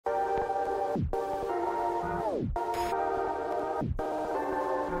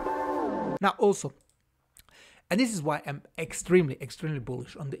Now also, and this is why I'm extremely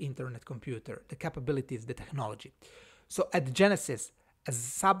bullish on the internet computer, the capabilities, the technology. So at Genesis, a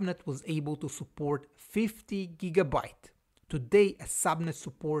subnet was able to support 50 gigabyte. Today, a subnet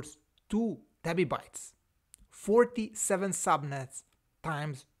supports 2 terabytes. 47 subnets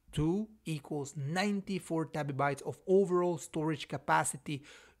times 2 equals 94 terabytes of overall storage capacity.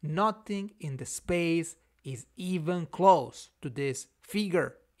 Nothing in the space is even close to this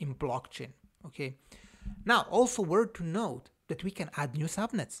figure in blockchain. Okay. Now, also worth to note that we can add new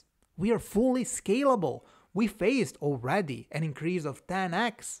subnets. We are fully scalable. We faced already an increase of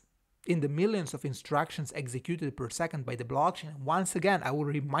 10x in the millions of instructions executed per second by the blockchain. Once again, I will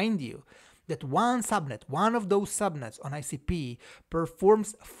remind you that one subnet, one of those subnets on ICP,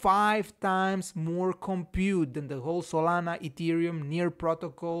 performs 5 times more compute than the whole Solana, Ethereum, Near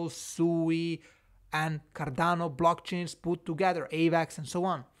protocols, Sui, and Cardano blockchains put together, AVAX, and so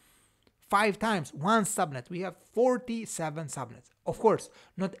on. 5 times one subnet. We have 47 subnets. Of course,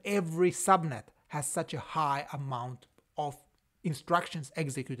 not every subnet has such a high amount of instructions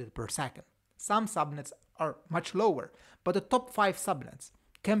executed per second. Some subnets are much lower, but the top 5 subnets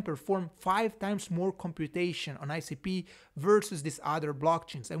can perform 5 times more computation on ICP versus these other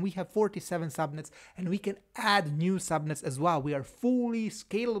blockchains. And we have 47 subnets, and we can add new subnets as well. We are fully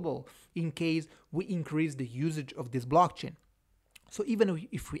scalable in case we increase the usage of this blockchain. So even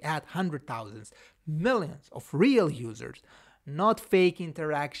if we add hundreds of thousands, millions of real users, not fake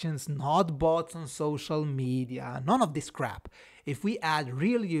interactions, not bots on social media, none of this crap. If we add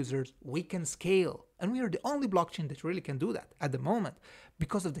real users, we can scale. And we are the only blockchain that really can do that at the moment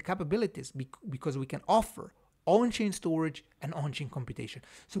because of the capabilities, because we can offer on-chain storage and on-chain computation.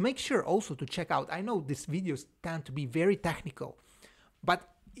 So make sure also to check out, I know these videos tend to be very technical, but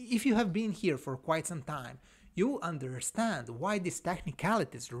if you have been here for quite some time, you understand why these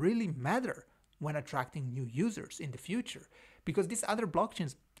technicalities really matter when attracting new users in the future, because these other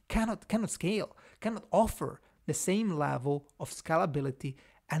blockchains cannot scale, cannot offer the same level of scalability,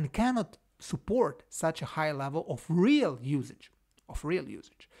 and cannot support such a high level of real usage.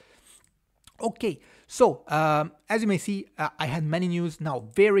 Okay, so as you may see, I had many news. Now,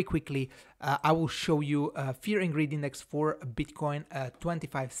 very quickly, I will show you fear and greed index for Bitcoin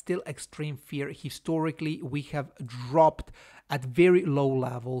 25, still extreme fear. Historically, we have dropped at very low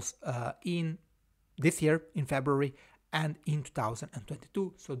levels in this year, in February, and in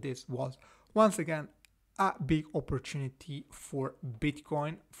 2022. So this was, once again, a big opportunity for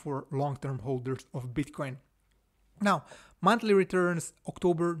Bitcoin, for long-term holders of Bitcoin. Now, monthly returns,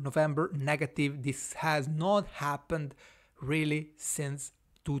 October, November, negative. This has not happened really since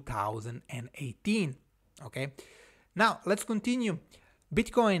 2018. Okay, now let's continue.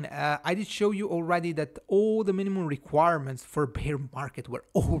 Bitcoin, I did show you already that all the minimum requirements for bear market were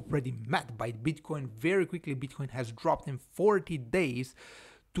already met by Bitcoin. Very quickly, Bitcoin has dropped in 40 days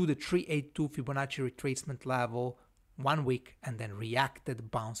to the 382 Fibonacci retracement level, 1 week, and then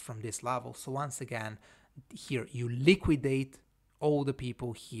reacted, bounced from this level. So once again, here you liquidate all the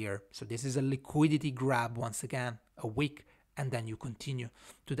people here. So this is a liquidity grab once again, a week, and then you continue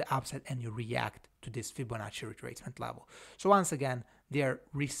to the upside and you react to this Fibonacci retracement level. So once again, they are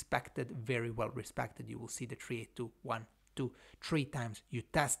respected, very well respected. You will see the 382, 1, 2, 3 times you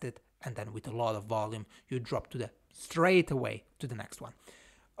test it, and then with a lot of volume, you drop to the straight away to the next one.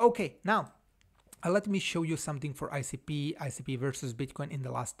 Okay, now let me show you something for ICP versus Bitcoin in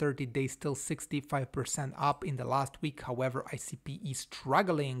the last 30 days, still 65% up in the last week. However, ICP is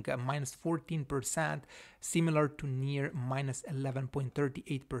struggling, minus 14%, similar to Near, minus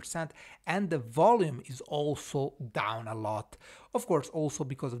 11.38%. And the volume is also down a lot. Of course, also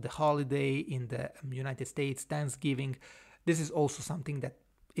because of the holiday in the United States, Thanksgiving. This is also something that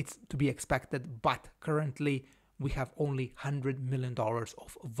it's to be expected, but currently we have only $100 million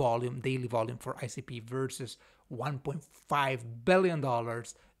of volume, daily volume for ICP versus $1.5 billion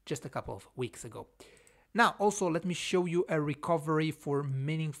just a couple of weeks ago. Now, also, let me show you a recovery for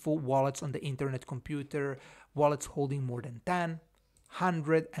meaningful wallets on the internet computer. Wallets holding more than 10,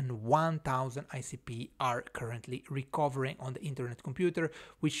 100, and 1,000 ICP are currently recovering on the internet computer,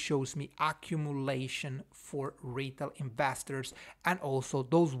 which shows me accumulation for retail investors. And also,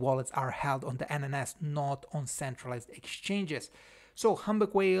 those wallets are held on the NNS, not on centralized exchanges. So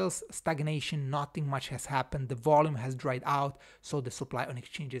humpback whales, stagnation, nothing much has happened. The volume has dried out, so the supply on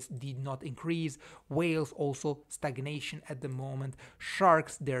exchanges did not increase. Whales also stagnation at the moment.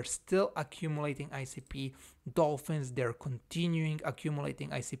 Sharks, they're still accumulating ICP. Dolphins, they're continuing accumulating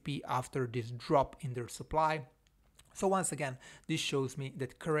ICP after this drop in their supply. So once again, this shows me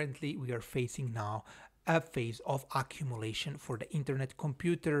that currently we are facing now a phase of accumulation for the internet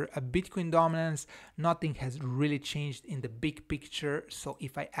computer. A Bitcoin dominance, nothing has really changed in the big picture. So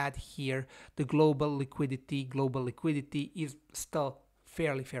if I add here the global liquidity is still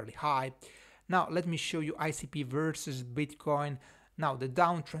fairly high. Now let me show you ICP versus Bitcoin. Now the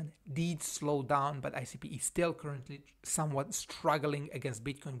downtrend did slow down, but ICP is still currently somewhat struggling against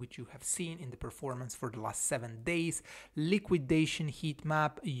Bitcoin, which you have seen in the performance for the last 7 days. Liquidation heat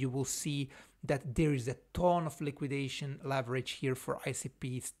map, you will see that there is a ton of liquidation leverage here for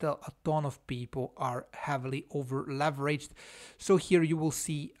ICP. Still a ton of people are heavily over leveraged. So here you will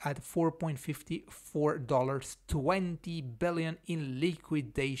see at $4.54, 20 billion in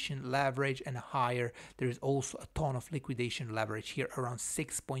liquidation leverage, and higher there is also a ton of liquidation leverage here around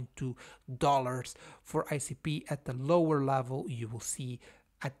 $6.2 for ICP. At the lower level you will see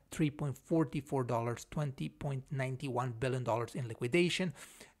at $3.44, $20.91 billion in liquidation.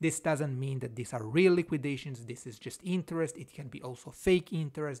 This doesn't mean that these are real liquidations. This is just interest. It can be also fake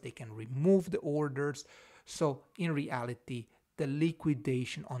interest. They can remove the orders. So in reality, the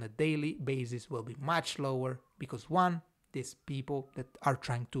liquidation on a daily basis will be much lower because one, these people that are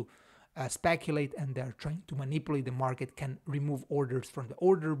trying to speculate and they're trying to manipulate the market can remove orders from the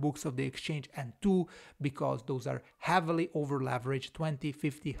order books of the exchange, and two, because those are heavily over leveraged 20,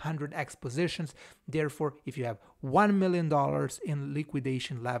 50, 100x positions. Therefore, if you have $1 million in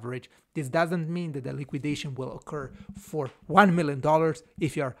liquidation leverage, this doesn't mean that the liquidation will occur for $1 million.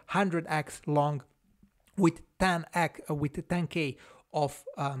 If you are 100x long with 10k of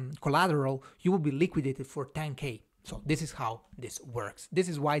collateral, you will be liquidated for 10k. So this is how this works. This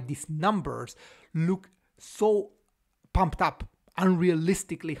is why these numbers look so pumped up,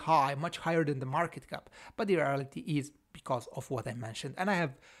 unrealistically high, much higher than the market cap. But the reality is because of what I mentioned. And I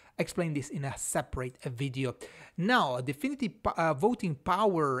have explained this in a separate video. Now, definitive voting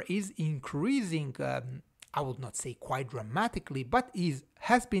power is increasing, I would not say quite dramatically, but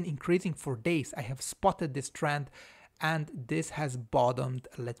has been increasing for days. I have spotted this trend and this has bottomed.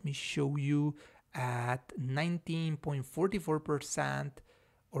 Let me show you at 19.44%,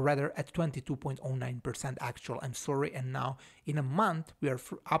 or rather at 22.09% actual, I'm sorry. And now in a month we are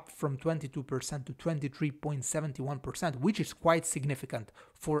up from 22% to 23.71%, which is quite significant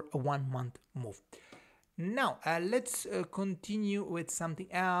for a 1 month move. Now let's continue with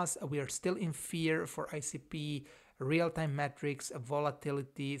something else. We are still in fear for ICP. Real-time metrics,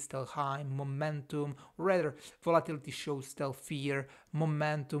 volatility still high, momentum, rather volatility shows still fear,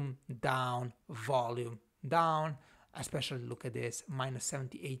 momentum down, volume down, especially look at this, minus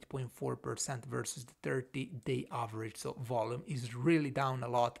 78.4% versus the 30-day average. So volume is really down a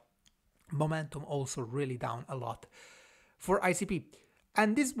lot, momentum also really down a lot for ICP.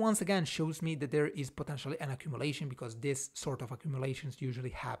 And this once again shows me that there is potentially an accumulation, because this sort of accumulations usually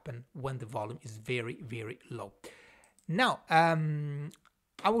happen when the volume is very low. Now,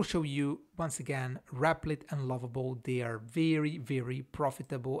 I will show you once again Replit and Lovable. They are very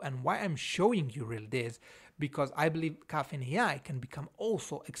profitable. And why I'm showing you really this, because I believe Caffeine AI can become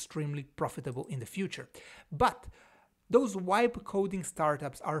also extremely profitable in the future. But those wipe coding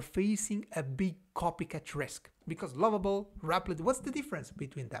startups are facing a big copycat risk, because Lovable, Replit, what's the difference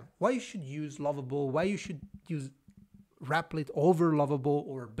between them? Why you should use Lovable? Why you should use Replit over Lovable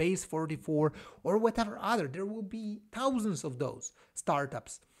or Base 44 or whatever other? There will be thousands of those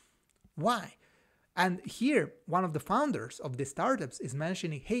startups. Why? And here one of the founders of the startups is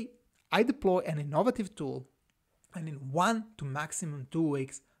mentioning, hey, I deploy an innovative tool and in 1 to maximum 2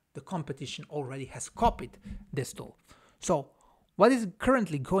 weeks the competition already has copied this tool. So what is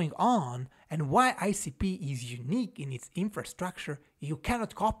currently going on and why ICP is unique in its infrastructure? You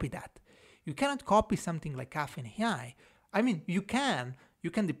cannot copy that. You cannot copy something like Caffeine AI. I mean, you can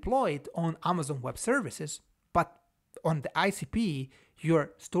deploy it on Amazon Web Services, but on the ICP,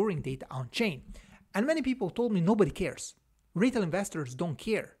 you're storing data on chain. And many people told me nobody cares. Retail investors don't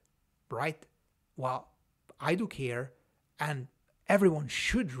care, right? Well, I do care, and everyone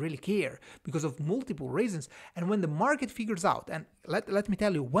should really care because of multiple reasons. And when the market figures out, and let me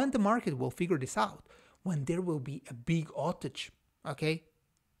tell you, when the market will figure this out, when there will be a big outage, okay?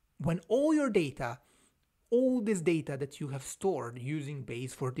 When all your data, all this data that you have stored using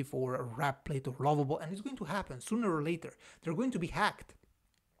Base 44 or Replit or Lovable, and it's going to happen sooner or later, they're going to be hacked.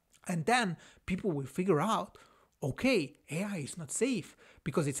 And then people will figure out, okay, AI is not safe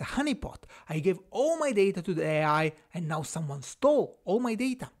because it's a honeypot. I gave all my data to the AI and now someone stole all my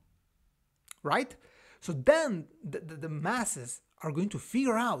data, right? So then the masses are going to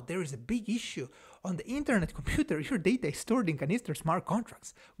figure out there is a big issue. On the internet computer, your data is stored in canister smart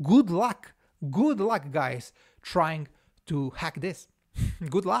contracts. Good luck, guys, trying to hack this.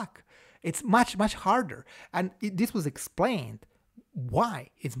 Good luck. It's much, much harder. And this was explained why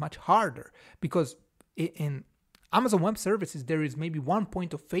it's much harder, because in Amazon Web Services, there is maybe one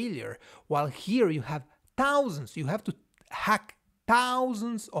point of failure, while here you have thousands. You have to hack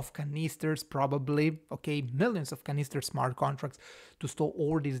thousands of canisters, probably, okay, millions of canister smart contracts to store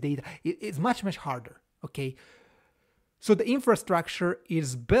all this data. It's much, much harder, okay? So the infrastructure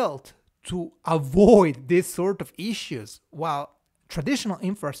is built to avoid this sort of issues, while traditional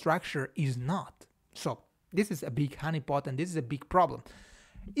infrastructure is not. So this is a big honeypot, and this is a big problem.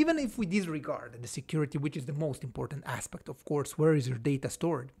 Even if we disregard the security, which is the most important aspect, of course, where is your data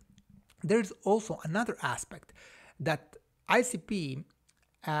stored? There's also another aspect, that ICP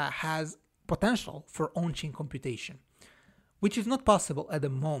has potential for on-chain computation, which is not possible at the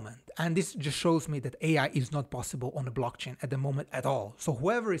moment. And this just shows me that AI is not possible on the blockchain at the moment at all. So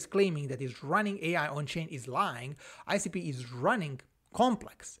whoever is claiming that is running AI on-chain is lying. ICP is running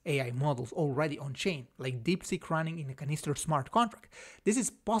complex AI models already on-chain, like DeepSeek running in a canister smart contract. This is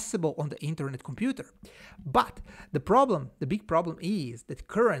possible on the internet computer. But the big problem is that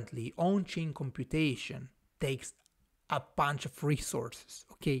currently on-chain computation takes a bunch of resources,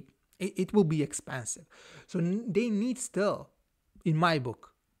 okay? It will be expensive. So they need still, in my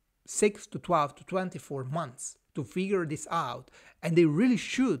book, 6 to 12 to 24 months to figure this out. And they really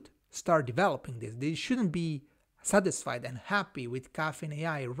should start developing this. They shouldn't be satisfied and happy with Caffeine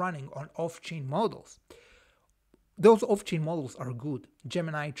AI running on off-chain models. Those off-chain models are good.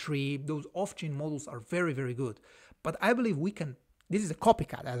 Gemini 3, those off-chain models are very, very good. But I believe we can, this is a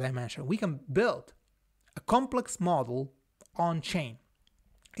copycat, as I mentioned, we can build a complex model on-chain.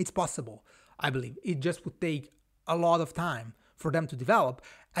 It's possible, I believe. It just would take a lot of time for them to develop,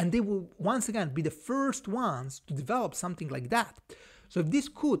 and they will once again be the first ones to develop something like that. So if this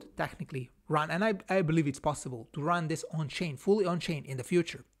could technically run, and I believe it's possible to run this on-chain, fully on-chain in the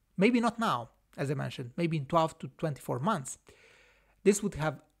future, maybe not now, as I mentioned, maybe in 12 to 24 months, this would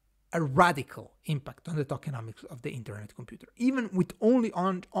have a radical impact on the tokenomics of the internet computer. Even with only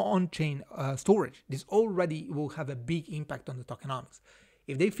on-chain storage, this already will have a big impact on the tokenomics.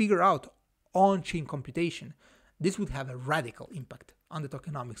 If they figure out on-chain computation, this would have a radical impact on the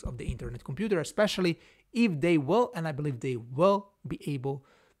tokenomics of the internet computer, especially if they will, and I believe they will, be able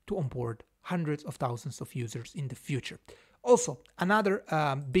to onboard hundreds of thousands of users in the future. Also, another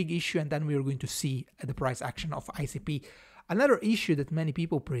big issue, and then we are going to see the price action of ICP. Another issue that many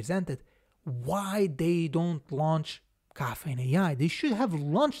people presented, why they don't launch Caffeine AI. They should have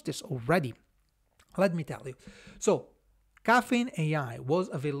launched this already. Let me tell you. So, Caffeine AI was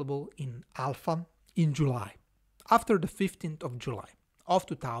available in alpha in July, after the 15th of July of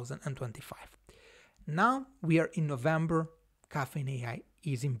 2025. Now we are in November, Caffeine AI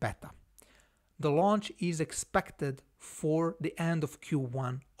is in beta. The launch is expected for the end of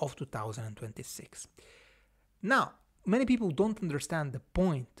Q1 of 2026. Now, many people don't understand the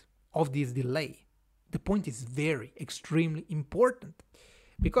point of this delay. The point is very, extremely important,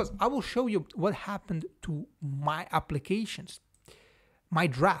 because I will show you what happened to my applications, my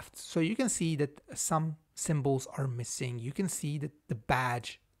drafts. So you can see that some symbols are missing. You can see that the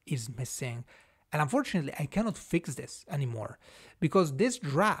badge is missing. And unfortunately, I cannot fix this anymore, because these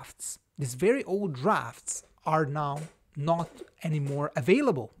drafts, these very old drafts, are now not anymore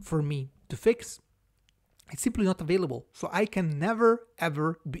available for me to fix. It's simply not available. So I can never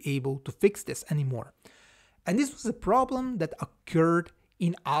ever be able to fix this anymore. And this was a problem that occurred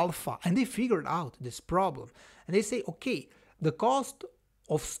in alpha, and they figured out this problem. And they say, okay, the cost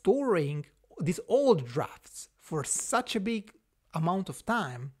of storing these old drafts for such a big amount of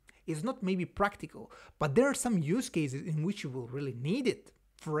time is not maybe practical, but there are some use cases in which you will really need it.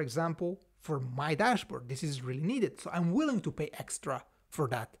 For example, for my dashboard, this is really needed. So I'm willing to pay extra for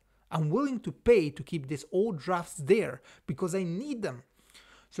that. I'm willing to pay to keep these old drafts there because I need them.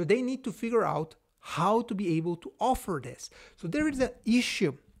 So they need to figure out how to be able to offer this. So there is an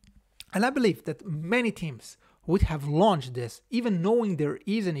issue. And I believe that many teams would have launched this even knowing there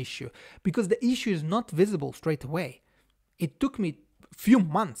is an issue, because the issue is not visible straight away. It took me a few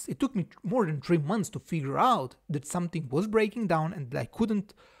months. It took me more than 3 months to figure out that something was breaking down and that I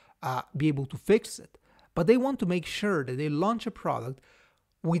couldn't be able to fix it. But they want to make sure that they launch a product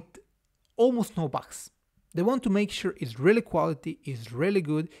with almost no bugs. They want to make sure it's really quality, it's really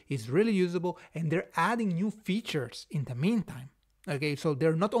good, it's really usable, and they're adding new features in the meantime. Okay, so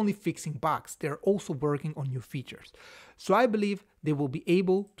they're not only fixing bugs, they're also working on new features. So I believe they will be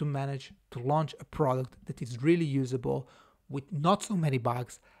able to manage to launch a product that is really usable with not so many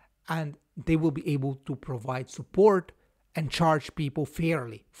bugs, and they will be able to provide support and charge people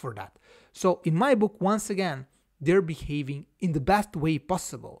fairly for that. So in my book, once again, they're behaving in the best way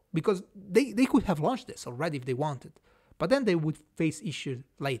possible, because they could have launched this already if they wanted, but then they would face issues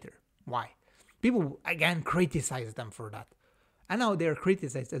later. Why? People again criticize them for that. And now they're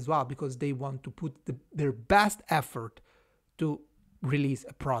criticized as well because they want to put their best effort to release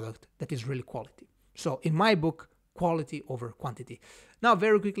a product that is really quality. So in my book, quality over quantity. Now,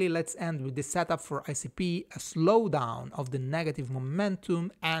 very quickly, let's end with the setup for ICP, a slowdown of the negative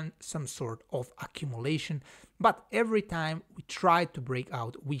momentum and some sort of accumulation. But every time we tried to break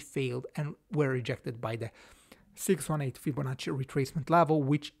out, we failed and were rejected by the 618 Fibonacci retracement level,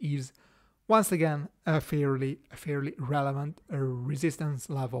 which is once again a fairly relevant resistance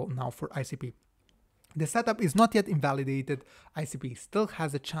level now for ICP. The setup is not yet invalidated. ICP still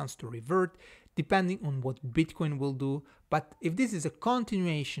has a chance to revert depending on what Bitcoin will do. But if this is a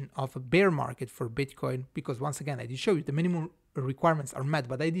continuation of a bear market for Bitcoin, because once again, I did show you the minimum requirements are met,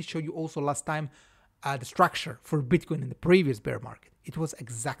 but I did show you also last time the structure for Bitcoin in the previous bear market. It was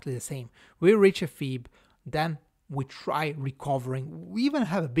exactly the same. We reach a fib, then we try recovering. We even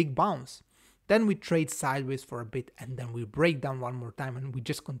have a big bounce. Then we trade sideways for a bit, and then we break down one more time, and we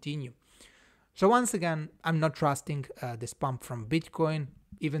just continue. So once again, I'm not trusting this pump from Bitcoin,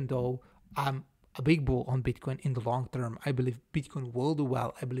 even though I'm a big bull on Bitcoin in the long term. I believe Bitcoin will do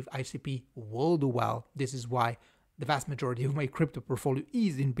well. I believe ICP will do well. This is why the vast majority of my crypto portfolio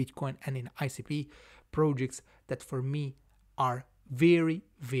is in Bitcoin and in ICP projects that for me are very,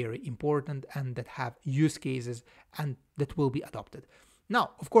 very important and that have use cases and that will be adopted.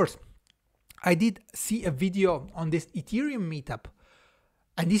 Now, of course, I did see a video on this Ethereum meetup.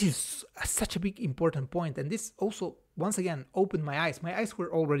 And this is such a big important point, and this also, once again, opened my eyes. My eyes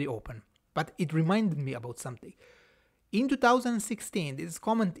were already open, but it reminded me about something. In 2016, this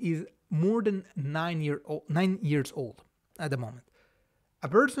comment is more than 9 years old at the moment. A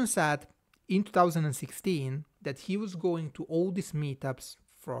person said in 2016 that he was going to all these meetups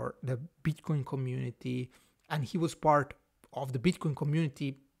for the Bitcoin community, and he was part of the Bitcoin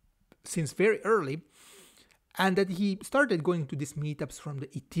community since very early, and that he started going to these meetups from the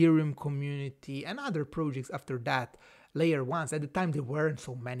Ethereum community and other projects after that, layer ones. At the time, there weren't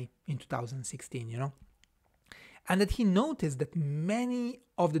so many in 2016, you know. And that he noticed that many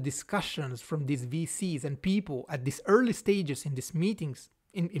of the discussions from these VCs and people at these early stages in these meetings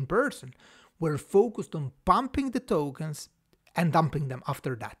in person were focused on pumping the tokens and dumping them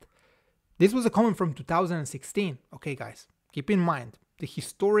after that. This was a comment from 2016. Okay, guys, keep in mind the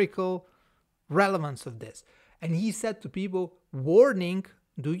historical relevance of this. And he said to people, warning,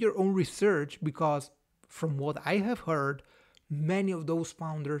 do your own research, because from what I have heard, many of those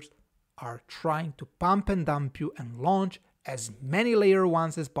founders are trying to pump and dump you and launch as many layer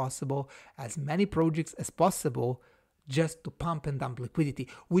ones as possible, as many projects as possible, just to pump and dump liquidity,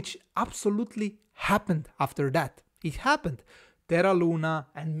 which absolutely happened after that. It happened. Terra Luna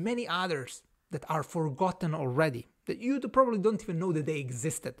and many others that are forgotten already, that you probably don't even know that they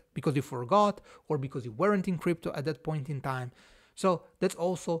existed because you forgot or because you weren't in crypto at that point in time. So that's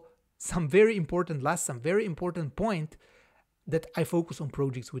also some very important lesson, very important point, that I focus on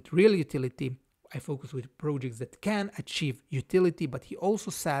projects with real utility. I focus with projects that can achieve utility, but he also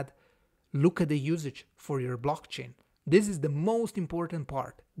said, look at the usage for your blockchain. This is the most important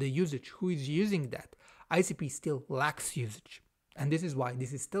part, the usage, who is using that. ICP still lacks usage. And this is why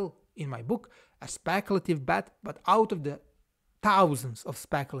this is still, in my book, a speculative bet, but out of the thousands of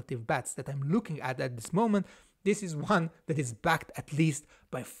speculative bets that I'm looking at this moment, this is one that is backed at least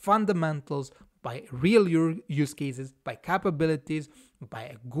by fundamentals, by real use cases, by capabilities, by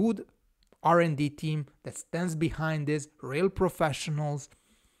a good R&D team that stands behind this, real professionals.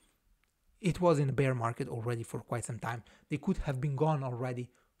 It was in a bear market already for quite some time. They could have been gone already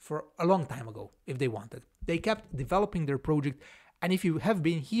for a long time ago if they wanted. They kept developing their project, and if you have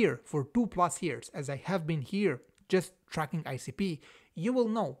been here for 2+ years, as I have been here just tracking ICP, you will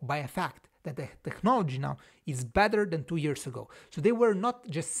know by a fact that the technology now is better than 2 years ago. So they were not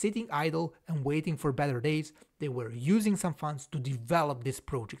just sitting idle and waiting for better days, they were using some funds to develop this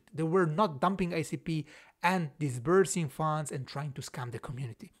project. They were not dumping ICP and disbursing funds and trying to scam the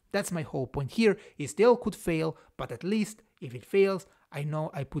community. That's my whole point here. It still could fail, but at least if it fails, I know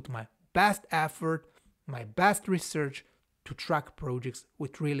I put my best effort, my best research to track projects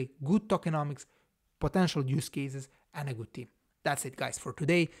with really good tokenomics, potential use cases, and a good team. That's it, guys, for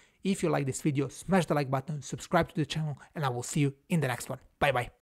today. If you like this video, smash the like button, subscribe to the channel, and I will see you in the next one. Bye bye.